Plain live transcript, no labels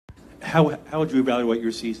How would you evaluate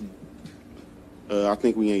your season? I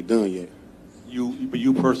think we ain't done yet. But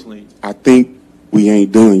you personally? I think we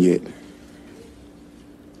ain't done yet.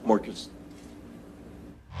 Marcus.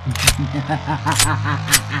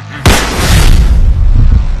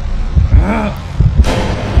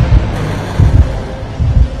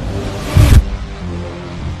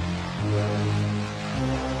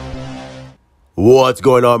 What's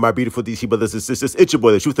going on, my beautiful DC brothers and sisters? It's your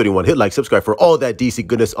boy, the Truth 31. Hit like, subscribe for all that DC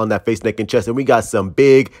goodness on that face, neck, and chest. And we got some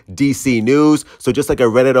big DC news. So just like a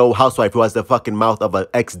Reddit old housewife who has the fucking mouth of an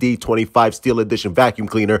XD25 Steel Edition vacuum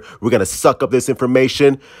cleaner, we're going to suck up this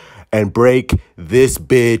information and break this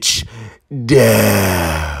bitch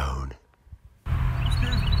down.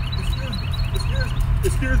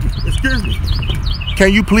 Excuse me.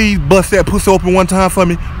 Can you please bust that pussy open one time for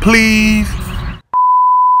me? Please?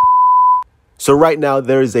 So right now,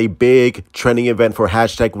 there is a big trending event for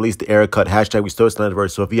hashtag release the Ayer cut, hashtag restore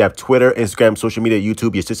Snyderverse. So if you have Twitter, Instagram, social media,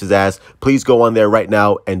 YouTube, your sister's ass, please go on there right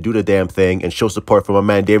now and do the damn thing and show support for my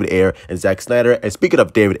man David Ayer and Zack Snyder. And speaking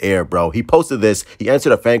of David Ayer, bro, he posted this. He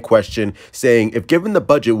answered a fan question saying, if given the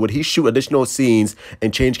budget, would he shoot additional scenes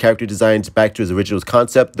and change character designs back to his original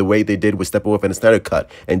concept the way they did with Steppenwolf and the Snyder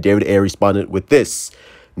cut? And David Ayer responded with this: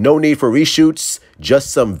 no need for reshoots,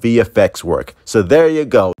 just some VFX work. So there you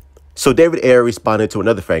go. So David Ayer responded to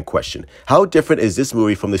another fan question. How different is this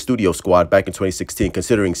movie from the Studio Squad back in 2016,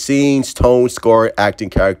 considering scenes, tone, score, acting,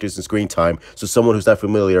 characters, and screen time? So someone who's not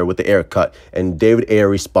familiar with the Ayer cut. And David Ayer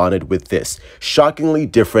responded with this: shockingly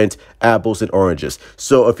different, apples and oranges.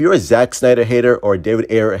 So if you're a Zack Snyder hater or a David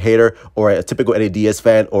Ayer hater or a typical Eddie Diaz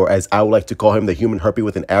fan, or as I would like to call him, the human herpy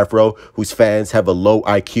with an afro, whose fans have a low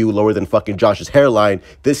IQ, lower than fucking Josh's hairline,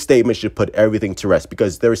 this statement should put everything to rest,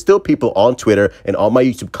 because there are still people on Twitter and on my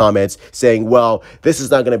YouTube comments saying, well, this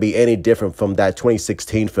is not going to be any different from that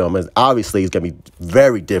 2016 film. And obviously, it's going to be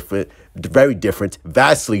very different,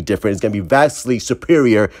 vastly different. It's going to be vastly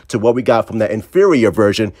superior to what we got from that inferior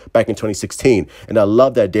version back in 2016. And I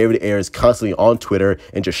love that David Ayer is constantly on Twitter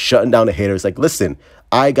and just shutting down the haters. Like, listen,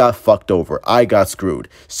 I got fucked over. I got screwed.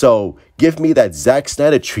 So give me that Zack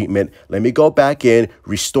Snyder treatment. Let me go back in,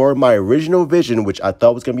 restore my original vision, which I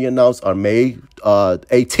thought was going to be announced on May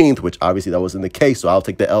 18th, which obviously that wasn't the case. So I'll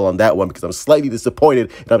take the L on that one, because I'm slightly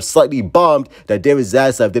disappointed and I'm slightly bummed that David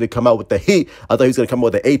Zaslav didn't come out with the heat. I thought he was going to come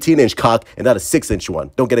out with an 18-inch cock and not a 6-inch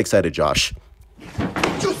one. Don't get excited, Josh.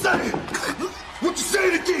 What you say? What you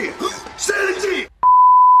say it again? Say it again.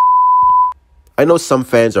 I know some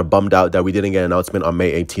fans are bummed out that we didn't get an announcement on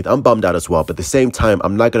May 18th. I'm bummed out as well. But at the same time,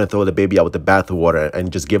 I'm not going to throw the baby out with the bathwater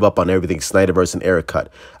and just give up on everything Snyderverse and Ayer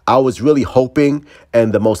cut. I was really hoping,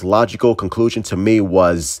 and the most logical conclusion to me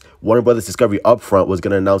was Warner Brothers Discovery Upfront was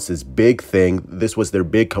going to announce this big thing. This was their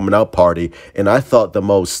big coming out party. And I thought the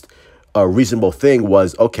most reasonable thing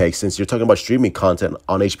was, okay, since you're talking about streaming content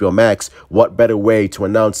on HBO Max, what better way to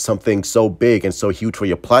announce something so big and so huge for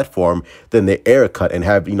your platform than the Ayer cut, and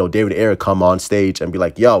have, David Ayer come on stage and be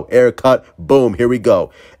like, yo, Ayer cut, boom, here we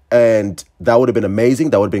go. And that would have been amazing.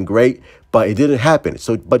 That would have been great. But it didn't happen.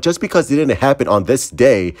 But just because it didn't happen on this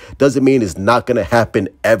day doesn't mean it's not going to happen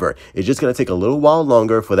ever. It's just going to take a little while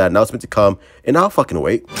longer for that announcement to come, and I'll fucking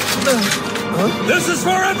wait. This is for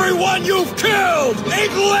everyone you've killed!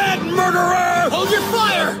 England murderer! Hold your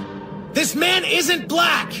fire! This man isn't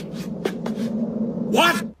black!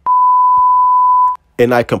 What?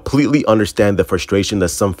 And I completely understand the frustration that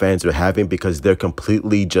some fans are having, because they're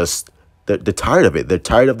completely just, they're tired of it. They're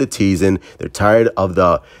tired of the teasing. They're tired of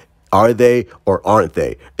the, are they or aren't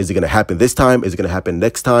they? Is it going to happen this time? Is it going to happen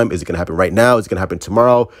next time? Is it going to happen right now? Is it going to happen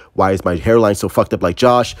tomorrow? Why is my hairline so fucked up like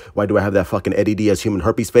Josh? Why do I have that fucking Eddie Diaz human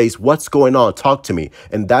herpes face? What's going on? Talk to me.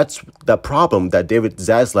 And that's the problem that David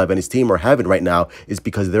Zaslav and his team are having right now, is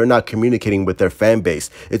because they're not communicating with their fan base.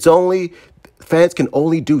 Fans can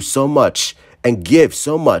only do so much and give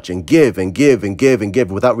so much and give and give and give and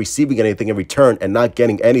give without receiving anything in return and not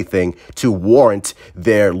getting anything to warrant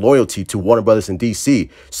their loyalty to Warner Brothers and DC.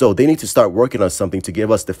 So they need to start working on something to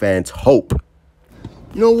give us, the fans, hope.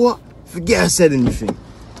 You know what? Forget I said anything.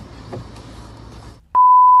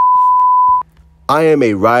 I am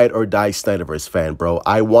a ride or die Snyderverse fan, bro.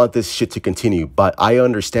 I want this shit to continue, but I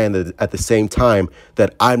understand that at the same time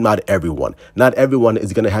that I'm not everyone. Not everyone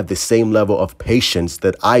is going to have the same level of patience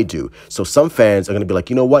that I do. So some fans are going to be like,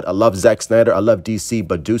 you know what? I love Zack Snyder. I love DC,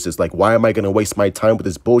 but deuces. Like, why am I going to waste my time with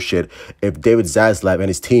this bullshit if David Zaslav and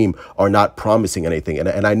his team are not promising anything?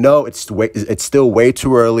 And I know it's still way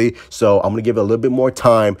too early, so I'm going to give it a little bit more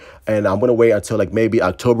time. And I'm going to wait until like maybe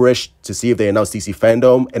October-ish to see if they announce DC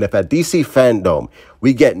Fandom. And if at DC Fandom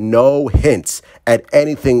we get no hints at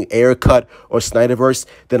anything Ayer cut or Snyderverse,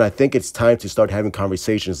 then I think it's time to start having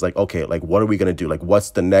conversations like, okay, like what are we going to do? Like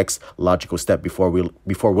what's the next logical step before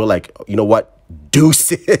we're like, you know what?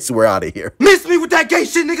 Deuces, we're out of here. Miss me with that gay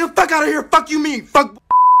shit, nigga. Fuck out of here. Fuck you mean. Fuck.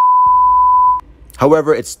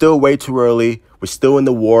 However, it's still way too early. We're still in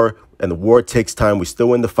the war, and the war takes time. We're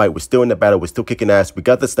still in the fight. We're still in the battle. We're still kicking ass. We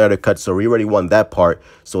got the Snyder cut, so we already won that part.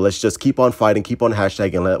 So let's just keep on fighting, keep on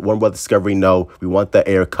hashtagging, and let Warner Bros. Discovery know we want the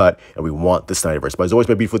Ayer cut, and we want the Snyderverse. But as always,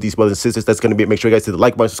 my beautiful DC brothers and sisters, that's going to be it. Make sure you guys hit the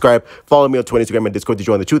like button, subscribe, follow me on Twitter, Instagram, and Discord to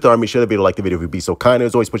join the Truth Army. Share the video, like the video if you'd be so kind.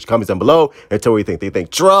 As always, put your comments down below and tell me what you think. Do you think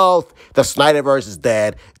truth? The Snyderverse is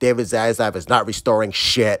dead. David Zaslav is not restoring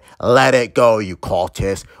shit. Let it go, you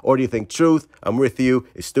cultists. Or do you think truth? I'm with you.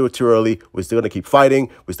 It's still too early. We're still going to keep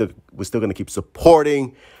fighting. We're still going to keep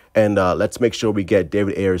supporting. And let's make sure we get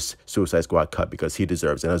David Ayer's Suicide Squad cut because he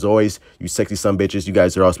deserves it. And as always, you sexy son bitches, you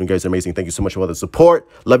guys are awesome. You guys are amazing. Thank you so much for all the support.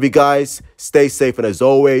 Love you guys. Stay safe. And as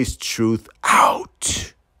always, truth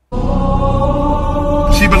out.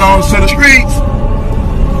 She belongs to the streets.